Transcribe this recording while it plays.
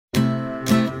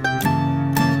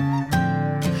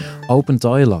open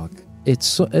dialogue.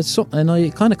 It's a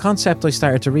kind of concept I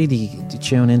started to really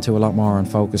tune into a lot more and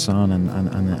focus on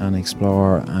and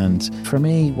explore. And for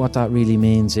me, what that really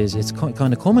means is it's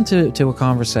kind of coming to a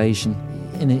conversation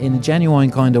in a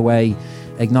genuine kind of way,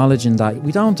 acknowledging that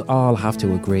we don't all have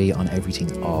to agree on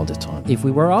everything all the time. If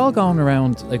we were all going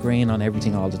around agreeing on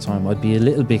everything all the time, I'd be a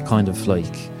little bit kind of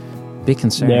like a bit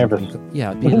concerned. Nervous.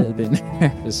 Yeah, I'd be a little bit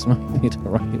nervous, might be the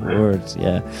right words,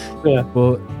 yeah.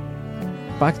 But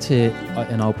back to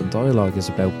an open dialogue is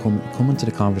about coming to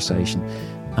the conversation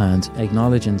and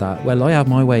acknowledging that, well, I have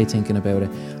my way of thinking about it,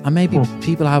 and maybe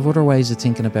people have other ways of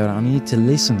thinking about it, and I need to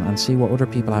listen and see what other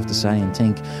people have to say and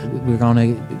think. We're going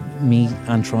to meet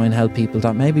and try and help people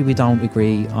that maybe we don't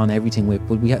agree on everything with,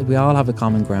 but we all have a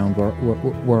common ground.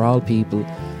 We're all people,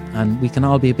 and we can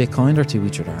all be a bit kinder to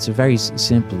each other. It's a very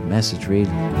simple message,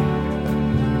 really.